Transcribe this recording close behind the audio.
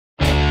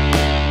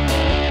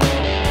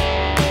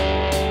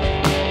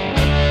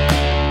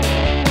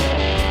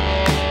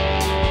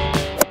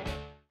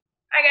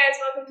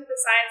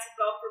Science of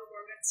Golf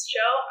Performance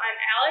show. I'm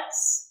Alex.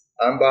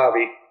 I'm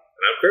Bobby.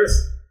 And I'm Chris.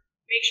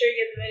 Make sure you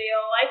give the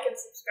video a like and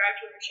subscribe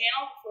to our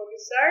channel before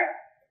we start.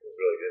 It was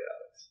really good,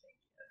 Alex.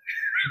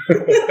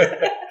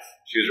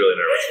 She was really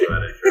nervous for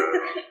that intro.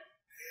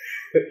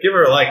 Give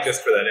her a like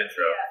just for that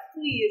intro. Yeah,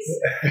 please.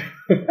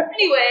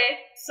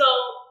 Anyway, so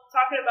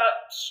talking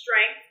about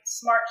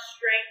smart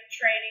strength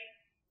training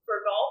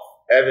for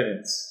golf.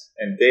 Evidence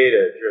and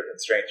data-driven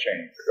strength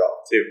training for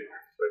golf, too.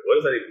 Wait, what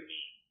does that even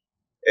mean?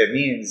 It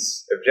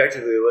means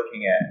objectively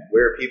looking at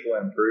where people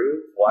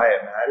improve, why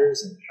it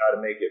matters, and how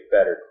to make it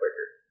better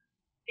quicker.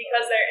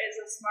 Because there is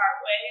a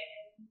smart way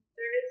and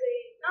there is a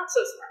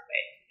not-so-smart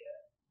way to do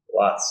it.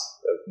 Lots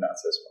of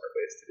not-so-smart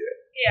ways to do it.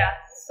 Yeah,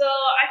 so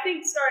I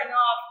think starting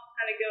off,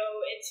 kind of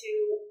go into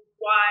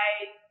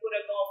why would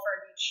a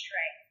golfer need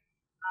strength.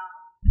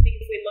 I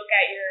think if we look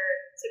at your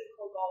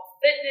typical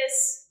golf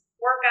fitness,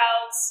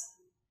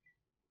 workouts,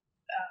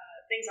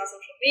 things on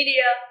social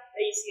media,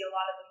 that you see a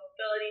lot of the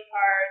mobility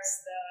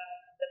parts,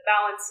 the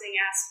balancing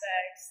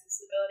aspects, the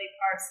stability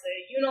parts,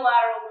 the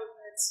unilateral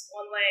movements,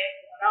 one leg,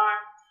 one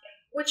arm,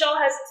 which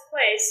all has its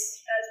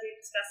place, as we've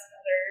discussed in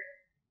other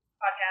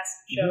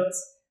podcasts and shows.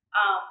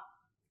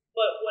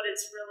 But what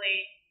is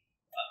really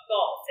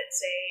golf?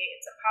 It's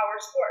a power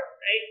sport,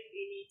 right?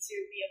 We need to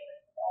be able to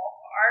hit the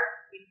ball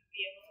hard. We need to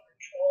be able to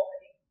control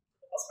hitting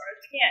the ball as far as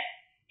we can.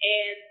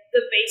 And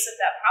the base of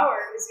that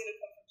power is going to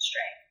come from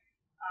strength.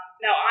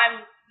 Now, I'm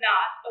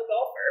not a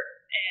golfer,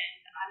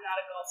 and I'm not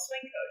a golf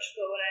swing coach,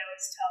 but what I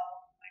always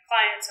tell my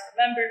clients, our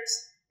members,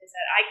 is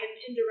that I can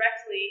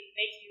indirectly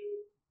make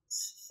you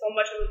so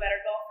much of a better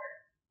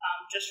golfer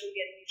just from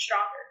getting you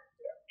stronger.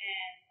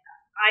 And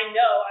I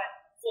know I'm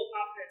full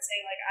confidence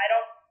saying, like,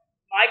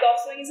 my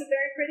golf swing isn't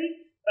very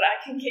pretty, but I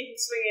can get you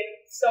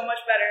swinging so much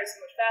better, so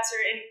much faster,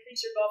 and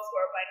increase your golf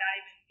score by not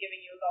even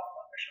giving you a golf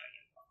club or showing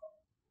you a golf club.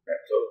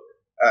 Right, totally.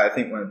 I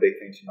think one of the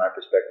big things from my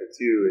perspective,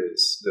 too,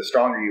 is the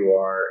stronger you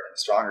are and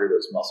the stronger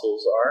those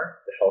muscles are,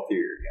 the healthier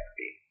you're going to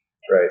be,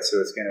 right? So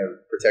it's going to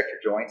protect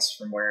your joints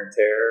from wear and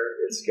tear.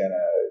 It's going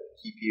to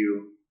keep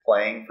you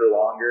playing for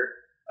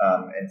longer.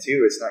 And,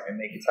 two, it's not going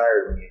to make you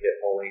tired when you hit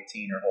hole 18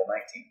 or hole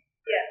 19.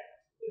 Yeah.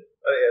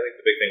 I think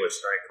the big thing with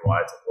strength and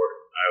why it's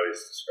important, I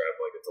always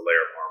describe like it's a layer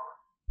of armor.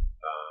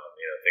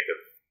 Think of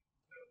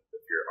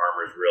if your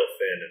armor is real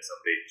thin and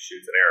somebody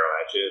shoots an arrow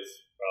at you,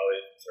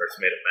 it's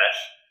made of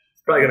mesh.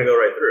 It's probably going to go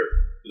right through.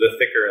 The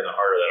thicker and the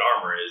harder that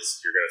armor is,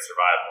 you're going to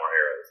survive more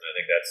arrows. And I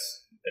think that's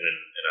in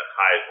a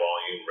high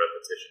volume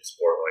repetition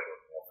sport like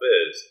what golf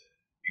is,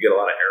 you get a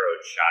lot of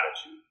arrows shot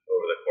at you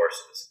over the course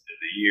of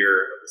the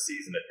year, of the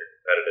season if you're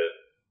competitive,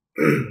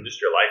 just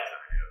your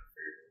lifetime, your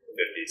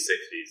 50s,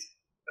 60s.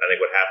 And I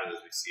think what happens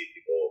is we see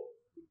people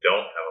who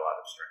don't have a lot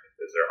of strength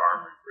because their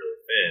armor is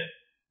really thin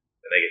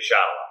and they get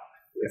shot a lot.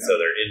 Yeah. And so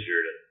they're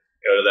injured and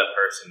go to that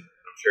person.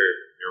 And I'm sure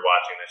you're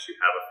watching this, you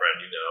have a friend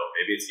you know,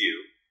 maybe it's you,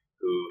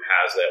 who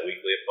has that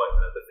weekly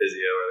appointment at the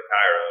physio or the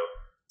chiro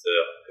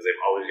because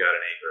they've always got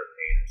an ache or a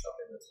pain or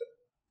something that's going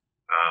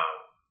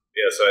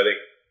so I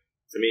think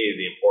to me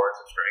the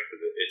importance of strength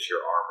is it's your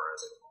armor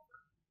as a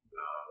golfer.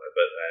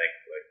 But I think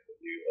like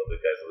you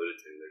guys alluded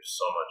to, there's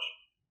so much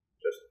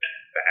just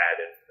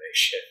bad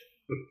information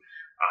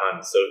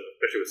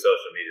especially with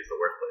social media is the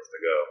worst place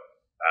to go.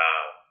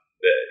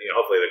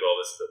 Hopefully the goal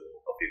is to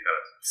help you kind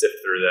of sift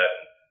through that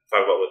and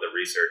talk about what the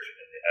research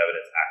and the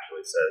evidence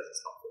actually says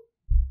is helpful.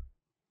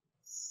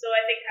 So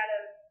I think kind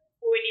of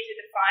what we need to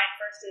define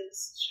first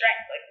is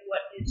strength. Like,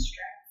 what is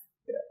strength?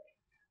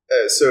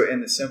 Yeah. So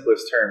in the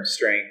simplest terms,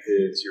 strength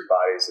is your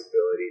body's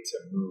ability to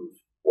move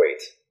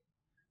weight,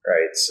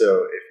 right?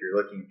 So if you're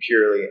looking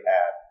purely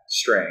at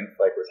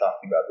strength, like we're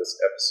talking about this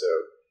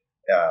episode,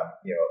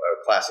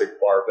 a classic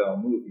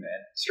barbell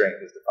movement, strength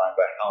is defined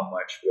by how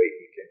much weight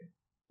you can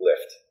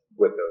lift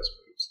with those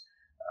moves.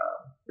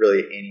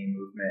 Really, any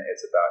movement,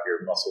 it's about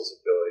your muscles'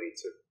 ability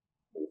to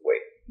move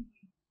weight.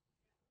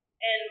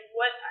 And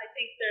what I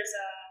think there's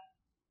a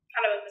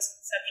kind of a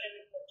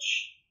misconception of which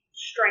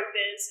strength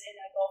is in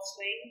a golf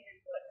swing and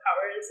what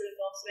power is in a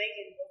golf swing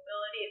and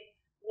mobility. And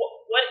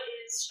what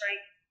is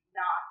strength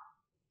not?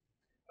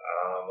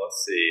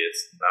 Let's see.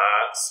 It's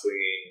not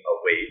swinging a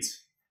weight.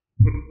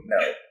 No.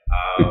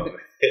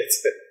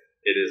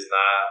 It is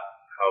not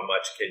how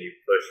much can you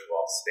push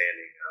while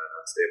standing on an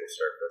unstable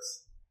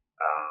surface.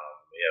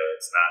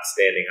 It's not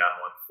standing on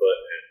one foot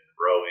and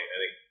rowing.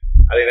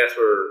 I think that's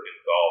where in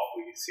golf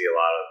we see a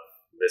lot of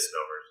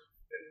misnomers,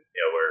 and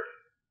where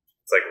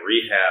it's like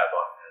rehab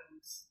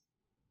and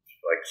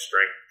like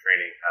strength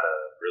training had a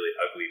really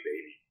ugly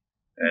baby,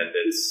 and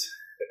it's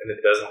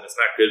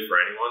not good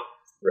for anyone.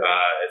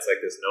 Right. It's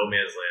like this no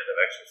man's land of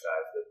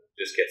exercise that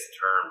just gets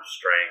termed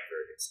strength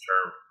or gets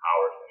termed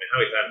power. I mean, how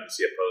many times do you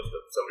see a post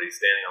of somebody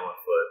standing on one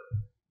foot,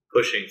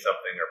 pushing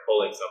something or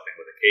pulling something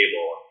with a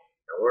cable,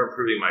 and we're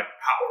improving my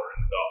power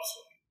in the golf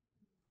swing?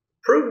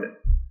 Prove it,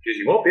 because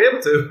you won't be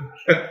able to.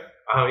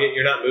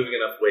 You're not moving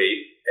enough weight,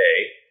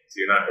 so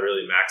you're not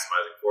really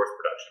maximizing force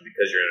production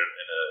because you're in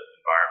an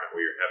environment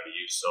where you're having to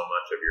use so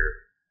much of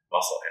your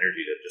muscle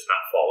energy to just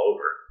not fall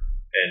over.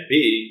 And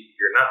B,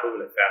 you're not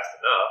moving it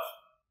fast enough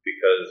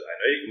because I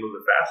know you can move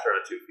it faster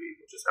on 2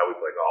 feet, which is how we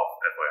play golf,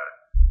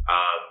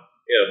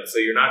 FYI. So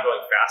you're not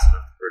going fast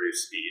enough to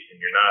produce speed, and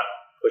you're not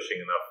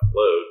pushing enough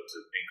load to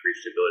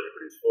increase the ability to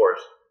produce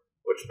force,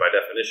 which by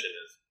definition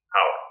is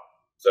power.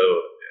 So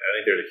I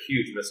think there's a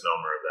huge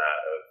misnomer of that.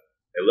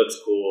 It looks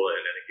cool,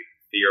 and then you can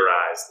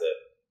theorize that,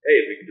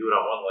 hey, if we can do it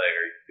on one leg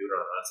or you can do it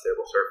on an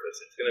unstable surface,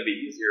 it's going to be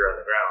easier on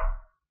the ground.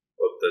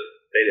 Well, the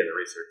data and the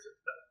research is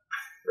done.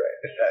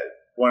 Right.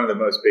 One of the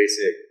most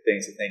basic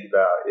things to think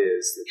about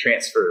is the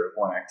transfer of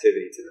one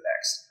activity to the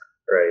next,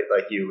 right?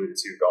 Like you alluded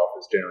to, golf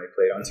is generally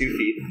played on 2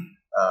 feet,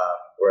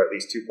 or at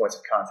least 2 points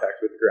of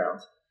contact with the ground.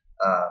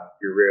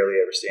 You're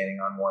rarely ever standing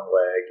on one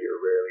leg.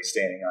 You're rarely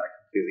standing on a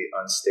completely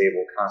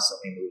unstable,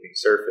 constantly moving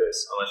surface.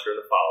 Unless you're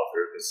in the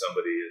follow-through, because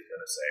somebody is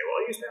going to say, well,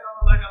 you stand on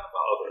the leg on the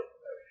follow-through.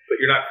 But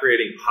you're not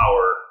creating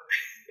power.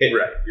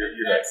 Right.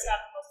 That's not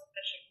the most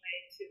efficient way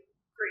to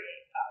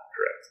create power.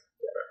 Correct.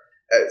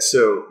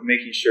 So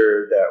making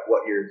sure that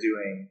what you're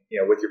doing,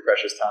 with your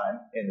precious time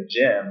in the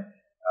gym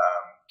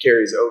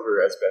carries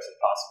over as best as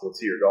possible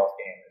to your golf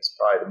game is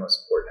probably the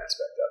most important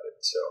aspect of it.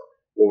 So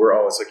what we're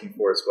always looking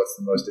for is what's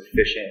the most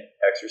efficient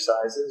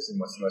exercises and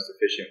what's the most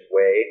efficient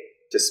way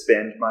to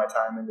spend my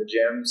time in the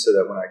gym so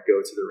that when I go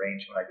to the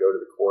range, when I go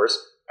to the course,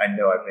 I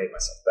know I've made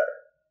myself better.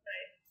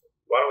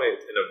 Why don't we,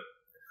 in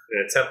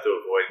an attempt to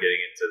avoid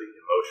getting into the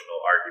emotional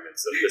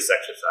arguments of this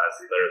exercise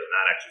is better than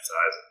that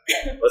exercise,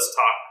 let's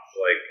talk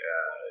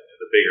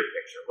the bigger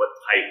picture. What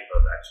type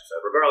of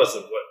exercise, regardless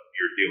of what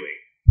you're doing,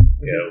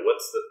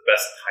 what's the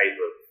best type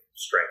of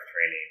strength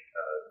training,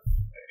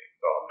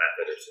 call it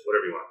method or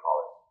whatever you want to call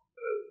it?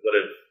 What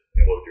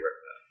would you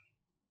recommend?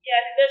 Yeah,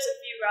 I think there's a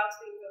few routes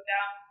we can go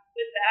down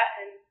with that,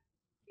 and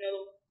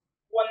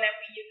one that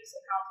we use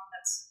and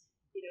that's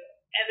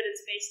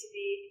evidence-based to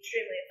be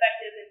extremely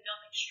effective in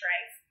building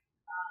strength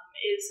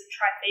is a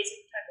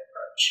triphasic type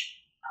approach.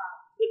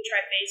 With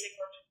triphasic,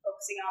 we're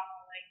focusing on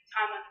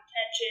time under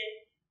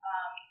tension,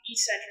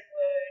 eccentric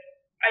load,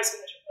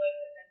 isometric load,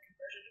 and then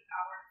conversion to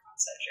power,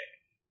 concentric.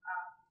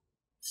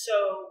 So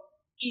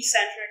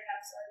eccentric, kind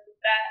of starting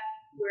with that,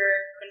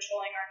 we're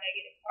controlling our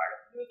negative part of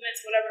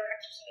movements, whatever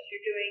exercise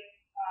you're doing,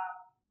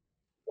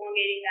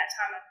 elongating that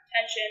time under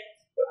tension.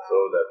 So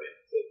that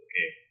means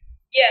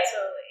Yeah,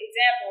 so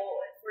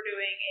example, if we're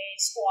doing a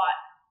squat,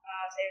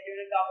 say you're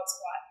doing a goblet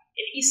squat,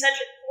 an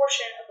eccentric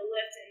portion of the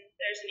lift, and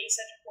there's an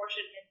eccentric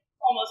portion in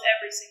almost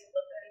every single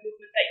lift and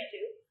movement that you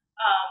do,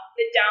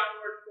 the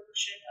downward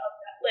portion of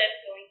that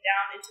lift going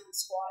down into the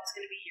squat is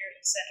going to be your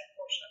eccentric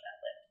portion of that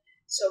lift.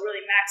 So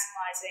really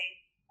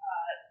maximizing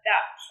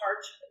that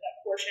part, that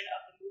portion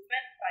of the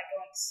movement by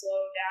going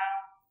slow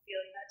down,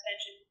 feeling that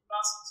tension in the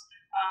muscles.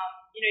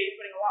 You're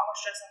putting a lot more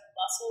stress on the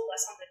muscle,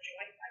 less on the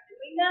joint by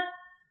doing that.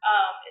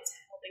 It's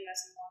helping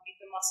us elongate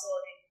the muscle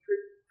and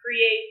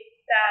create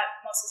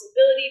that muscle's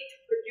ability to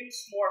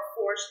produce more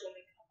force when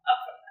we come up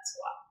from that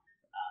squat.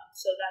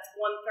 So that's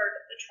 1/3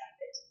 of the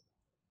triphasic.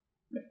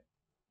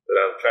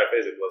 But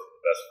triphasic wasn't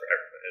the best for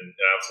everyone, and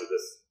obviously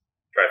this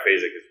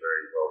triphasic is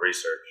very well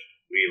researched.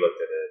 We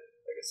looked at it,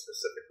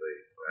 specifically.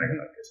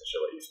 I guess I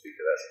should let you speak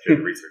to that since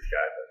you're the research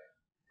guy. But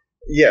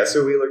yeah,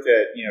 so we looked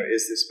at,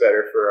 is this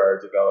better for our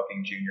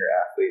developing junior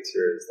athletes,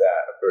 or is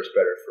that approach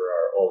better for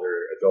our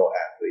older adult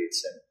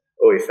athletes? And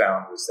what we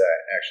found was that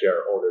actually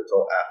our older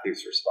adult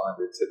athletes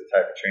responded to the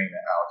type of training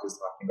that Alex was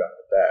talking about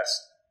the best.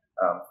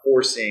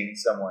 Forcing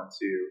someone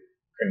to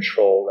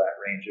control that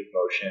range of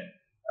motion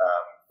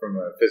from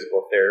a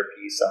physical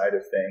therapy side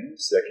of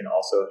things that can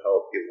also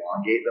help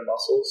elongate the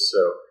muscles. So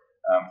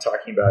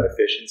talking about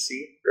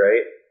efficiency,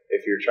 right?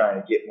 If you're trying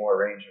to get more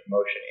range of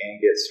motion and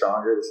get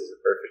stronger, this is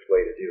a perfect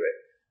way to do it.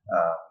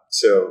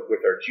 So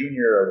with our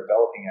junior or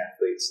developing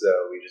athletes,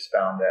 though, we just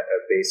found that a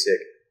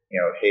basic,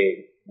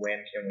 hey,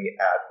 when can we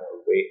add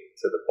more weight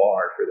to the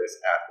bar for this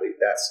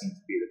athlete? That seemed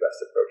to be the best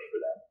approach for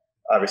them.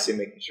 Obviously,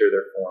 making sure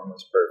their form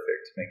was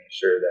perfect, making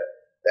sure that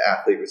the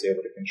athlete was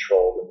able to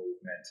control the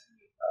movement,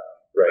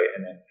 right?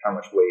 And then how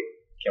much weight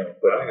can we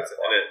put on that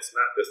bar? And it's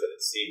not just that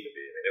it seemed to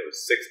be. I mean, it was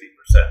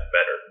 60%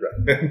 better.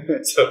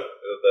 Right. So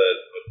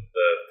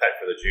the type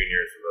for the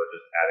juniors,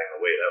 just adding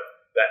the weight up,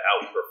 that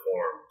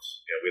outperforms.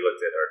 We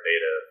looked at our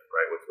data,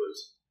 right, which was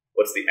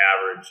what's the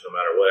average, no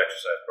matter what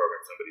exercise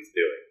program somebody's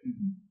doing.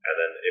 Mm-hmm. And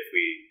then if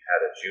we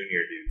had a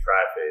junior do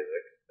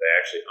triphasic, they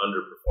actually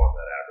underperformed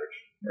that average.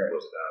 Right.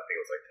 I think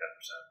it was like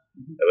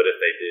 10%. But if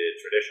they did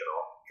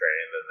traditional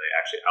training, then they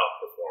actually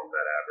outperformed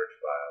that average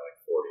by like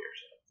 40 or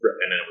so. Right.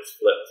 And then it was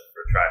flipped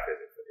for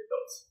triphasic for the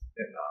adults,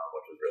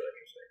 which was really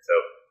interesting. So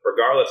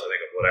regardless, I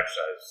think, of what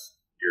exercise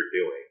you're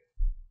doing,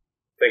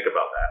 think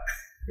about that.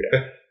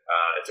 Yeah.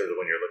 In terms of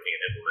when you're looking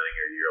at implementing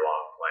your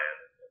year-long plan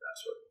and that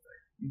sort of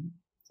thing. Mm-hmm.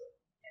 So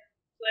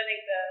I think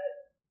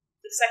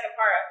the second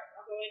part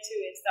I'll go into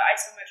is the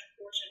isometric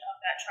portion of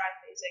that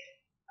triphasic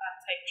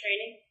type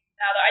training.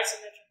 Now, the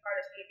isometric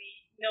part is going to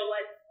be no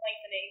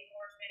lengthening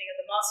or expanding of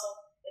the muscle.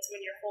 It's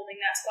when you're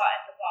holding that squat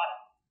at the bottom,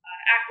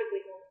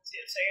 actively holding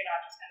too. So you're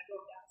not just kind of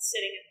going down,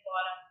 sitting at the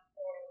bottom,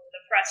 or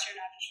the press,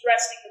 you're not just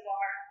resting the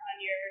bar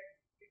on your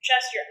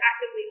chest. You're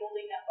actively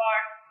holding that bar,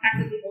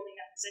 actively holding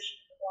that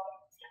position at the bottom.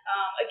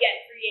 Again,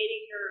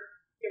 creating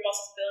your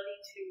muscle's ability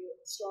to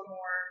store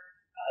more,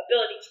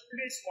 ability to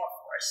produce more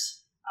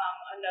force.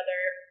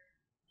 Another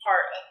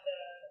part of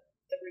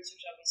the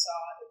research that we saw,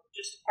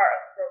 just a part of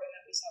the program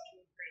that we saw to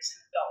increase in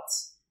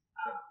adults.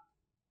 And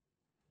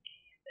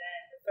then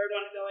the third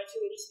one to go into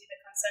would just be the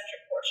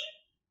concentric portion.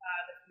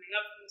 The coming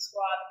up from the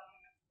squat, the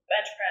coming up from the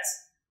bench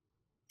press,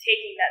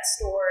 taking that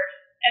stored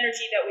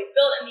energy that we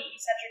built in the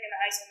eccentric and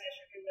the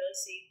isometric and really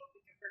see what we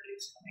can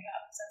produce coming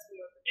up since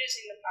we were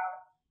producing the power.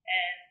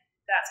 And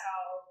that's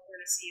how we're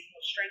going to see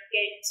most strength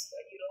gains by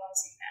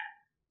utilizing that.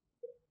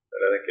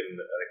 And I think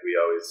we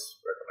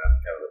always recommend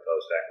kind of the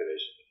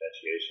post-activation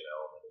potentiation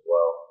element as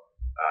well,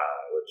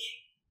 which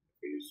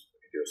if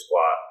you do a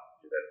squat,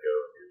 you then go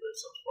and do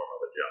some form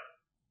of a jump,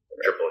 a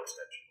triple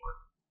extension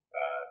work.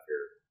 If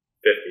you're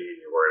 50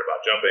 and you're worried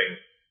about jumping,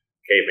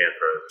 caveman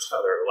throws,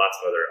 lots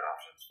of other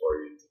options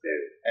for you to do.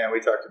 And we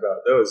talked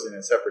about those in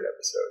a separate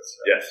episode. So.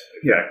 Yes,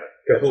 exactly.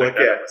 Go look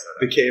at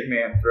the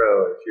caveman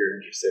throw if you're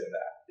interested in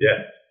that.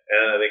 Yeah,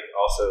 and I think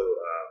also,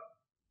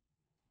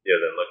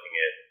 then looking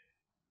at,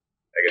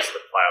 I guess,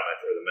 the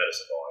plyometric or the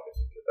medicine ball, I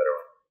guess would be the better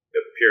one.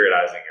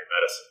 Periodizing your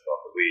medicine ball,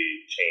 because we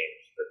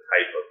change the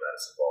type of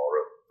medicine ball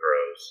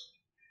throws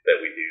that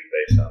we do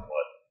based on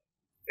what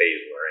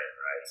phase we're in,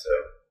 right? So,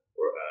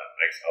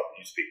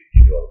 you speak,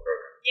 you do all the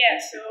programming. Yeah,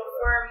 so if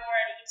we're more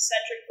in an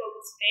eccentric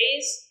focused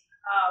phase,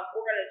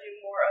 we're going to do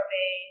more of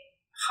a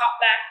hop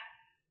back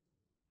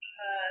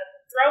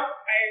throw,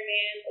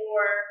 Ironman,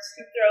 or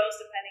scoop throws,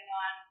 depending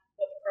on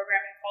what the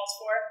programming calls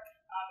for.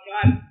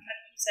 I'm kind of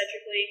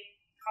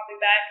eccentrically hopping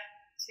back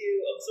to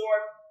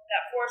absorb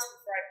that force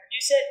before I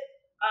produce it.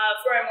 If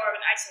we're in more of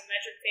an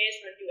isometric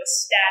phase, we're going to do a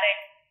static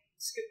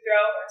scoop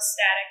throw or a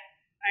static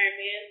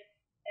Ironman,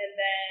 and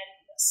then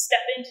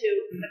step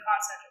into the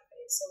concentric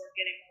phase. So we're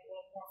getting a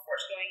little more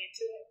force going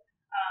into it.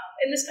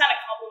 And this kind of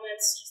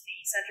complements just the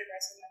eccentric,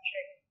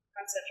 isometric,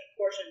 concentric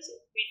portions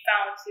that we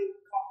found to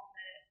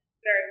complement it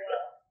very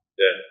well.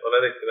 Yeah, well,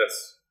 I think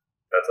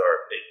that's our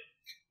opinion.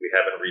 We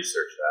haven't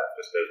researched that,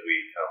 just as we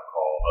kind of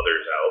call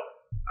others out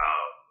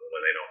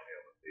when they don't,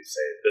 they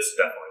say this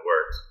definitely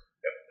works.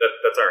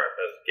 That's our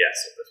guess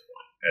at this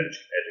point,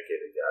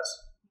 educated guess.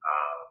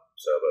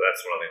 But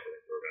that's one of the things I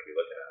think we're going to be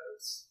looking at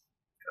is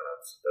kind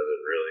of, does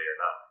it really or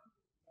not?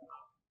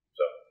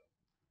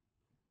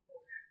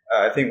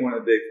 I think one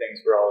of the big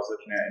things we're always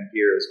looking at in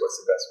here is what's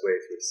the best way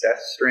to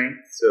assess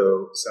strength.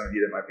 So some of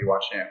you that might be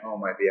watching at home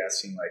might be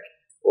asking, like,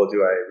 well,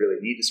 do I really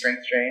need to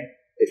strength train?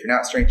 If you're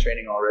not strength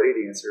training already,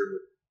 the answer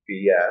would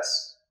be yes,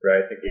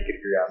 right? I think we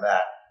could agree on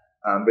that.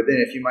 But then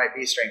if you might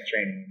be strength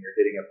training and you're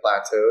hitting a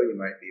plateau, you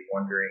might be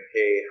wondering,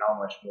 hey, how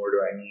much more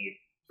do I need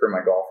for my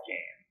golf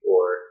game?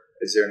 Or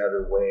is there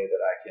another way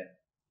that I can,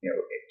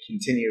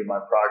 continue my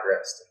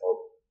progress to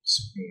help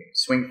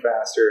swing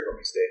faster,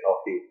 help me stay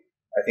healthy?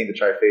 I think the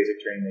triphasic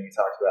training that you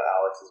talked about,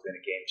 Alex, has been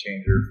a game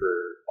changer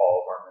for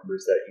all of our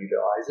members that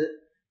utilize it.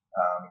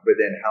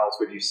 But then how else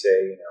would you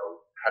say,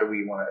 how do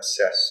we want to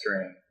assess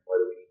strength,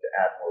 whether we need to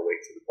add more weight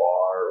to the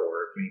bar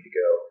or if we need to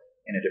go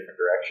in a different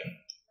direction?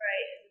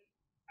 Right.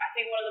 I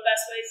think one of the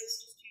best ways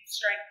is just to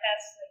strength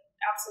test, like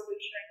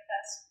absolute strength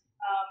test.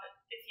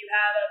 If you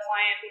have a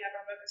client, we have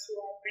our members who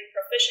are pretty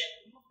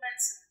proficient in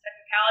movements and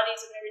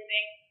technicalities and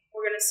everything,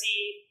 we're going to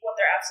see what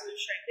their absolute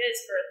strength is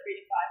for a 3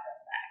 to 5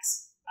 rep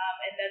max.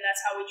 And then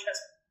that's how we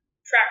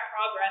track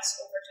progress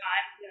over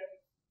time.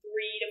 3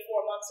 to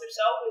 4 months or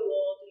so, we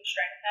will do a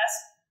strength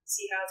test,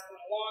 see how it's going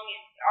along.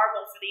 And our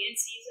goal for the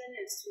in-season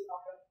is to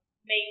help them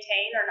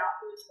maintain or not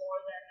lose more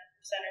than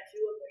 1% or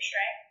 2% of their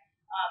strength.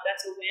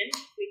 That's a win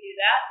if we do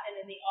that. And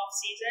in the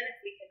off-season,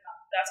 if we can,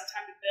 that's a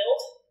time to build.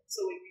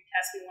 So we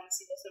retest. We want to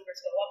see those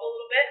numbers go up a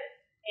little bit.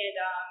 And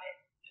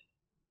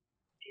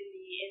in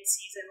the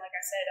in-season, like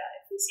I said,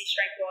 if we see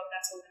strength go up,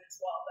 that's a win as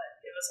well. But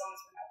as long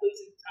as we're not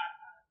losing the time,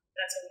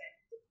 that's a win.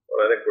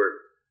 Well, I think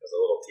as a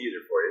little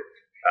teaser for you,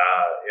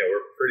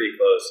 we're pretty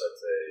close,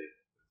 I'd say,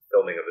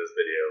 filming of this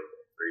video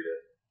 3 to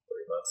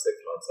 3 months, 6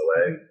 months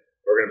away.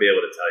 We're going to be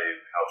able to tell you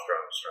how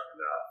strong is strong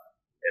enough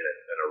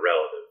in a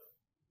relative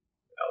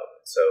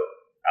element. So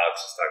Alex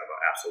is talking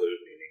about absolute,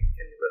 meaning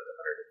can you lift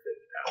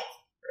 150 pounds?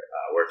 Right?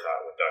 We're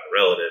talking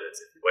relative.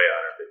 It's if you weigh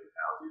 150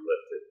 pounds, you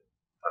lifted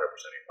 100%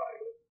 of your body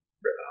weight.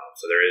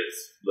 So there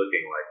is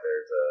looking like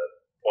there's a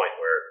point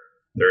where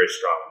there is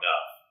strong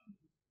enough.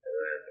 And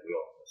then we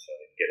won't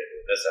necessarily get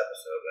into this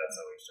episode, but that's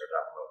when we start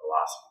talking about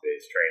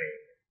velocity-based training,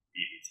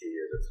 EBT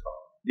as it's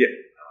called. Yeah.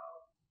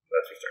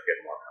 That's when we start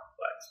getting more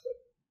complex. But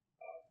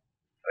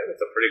I think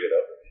it's a pretty good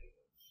overview.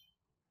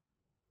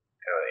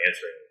 Kind of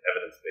answering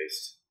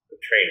evidence-based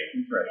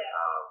training. Right.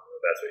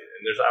 That's what,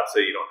 and there's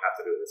obviously you don't have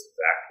to do it this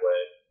exact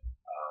way,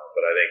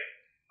 but I think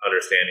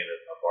understanding that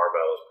a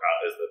barbell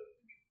is the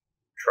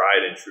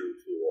tried and true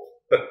tool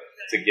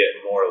to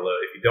get more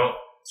load. If you don't,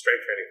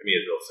 strength training to me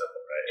is real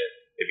simple, right?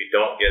 If you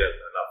don't get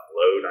enough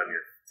load on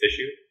your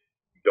tissue,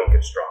 you don't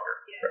get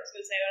stronger. Yeah, I was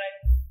going to say what I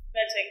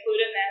meant to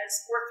include in that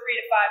is we're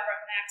 3 to 5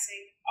 rep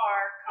maxing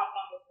our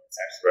compound movements,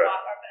 our squat,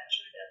 our bench,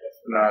 and deadlift.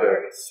 Not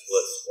a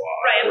split squat.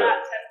 Right, I'm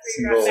not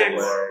 10 3 rep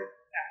max.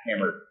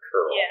 Hammer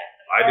curl. Yeah,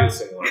 I do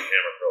similar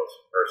hammer curls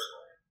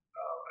personally.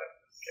 I'm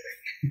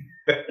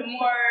kidding. The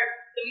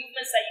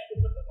movements that you can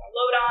put the more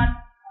load on,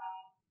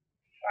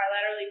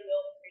 bilaterally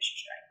will increase your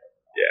strength.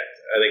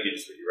 Yeah, I think you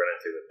run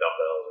into with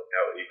dumbbells and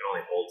how you can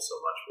only hold so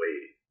much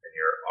weight, and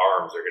your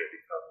arms are going to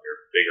become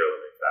your bigger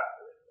limiting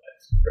factor than your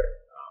legs. Right.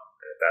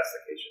 And if that's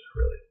the case, you're not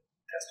really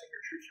testing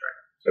your true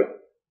strength. So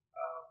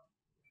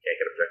you can't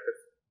get objective.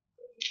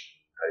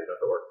 How do you know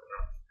if it works? I don't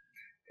know.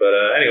 But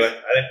anyway,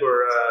 I think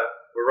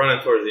we're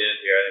running towards the end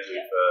here. I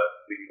think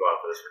we can go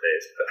on for this for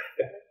days. But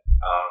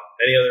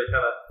any other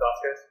kind of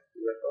thoughts, guys?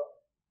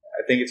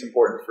 I think it's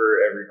important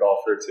for every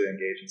golfer to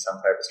engage in some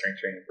type of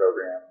strength training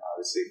program.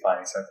 Obviously,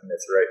 finding something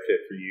that's the right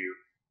fit for you,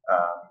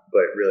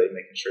 but really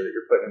making sure that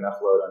you're putting enough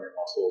load on your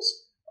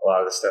muscles. A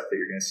lot of the stuff that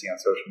you're going to see on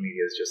social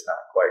media is just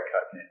not quite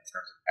cutting it in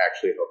terms of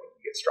actually helping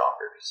you get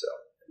stronger. So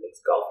it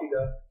looks golfy,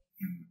 though.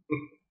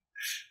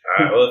 All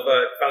right. Well, if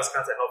you found this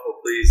content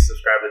helpful, please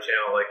subscribe to the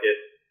channel, like it,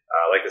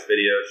 like this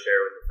video, share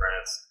it with your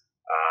friends,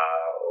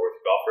 or with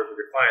your golfers, with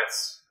your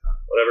clients,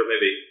 whatever it may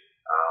be.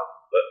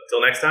 But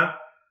until next time,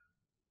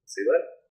 see you later.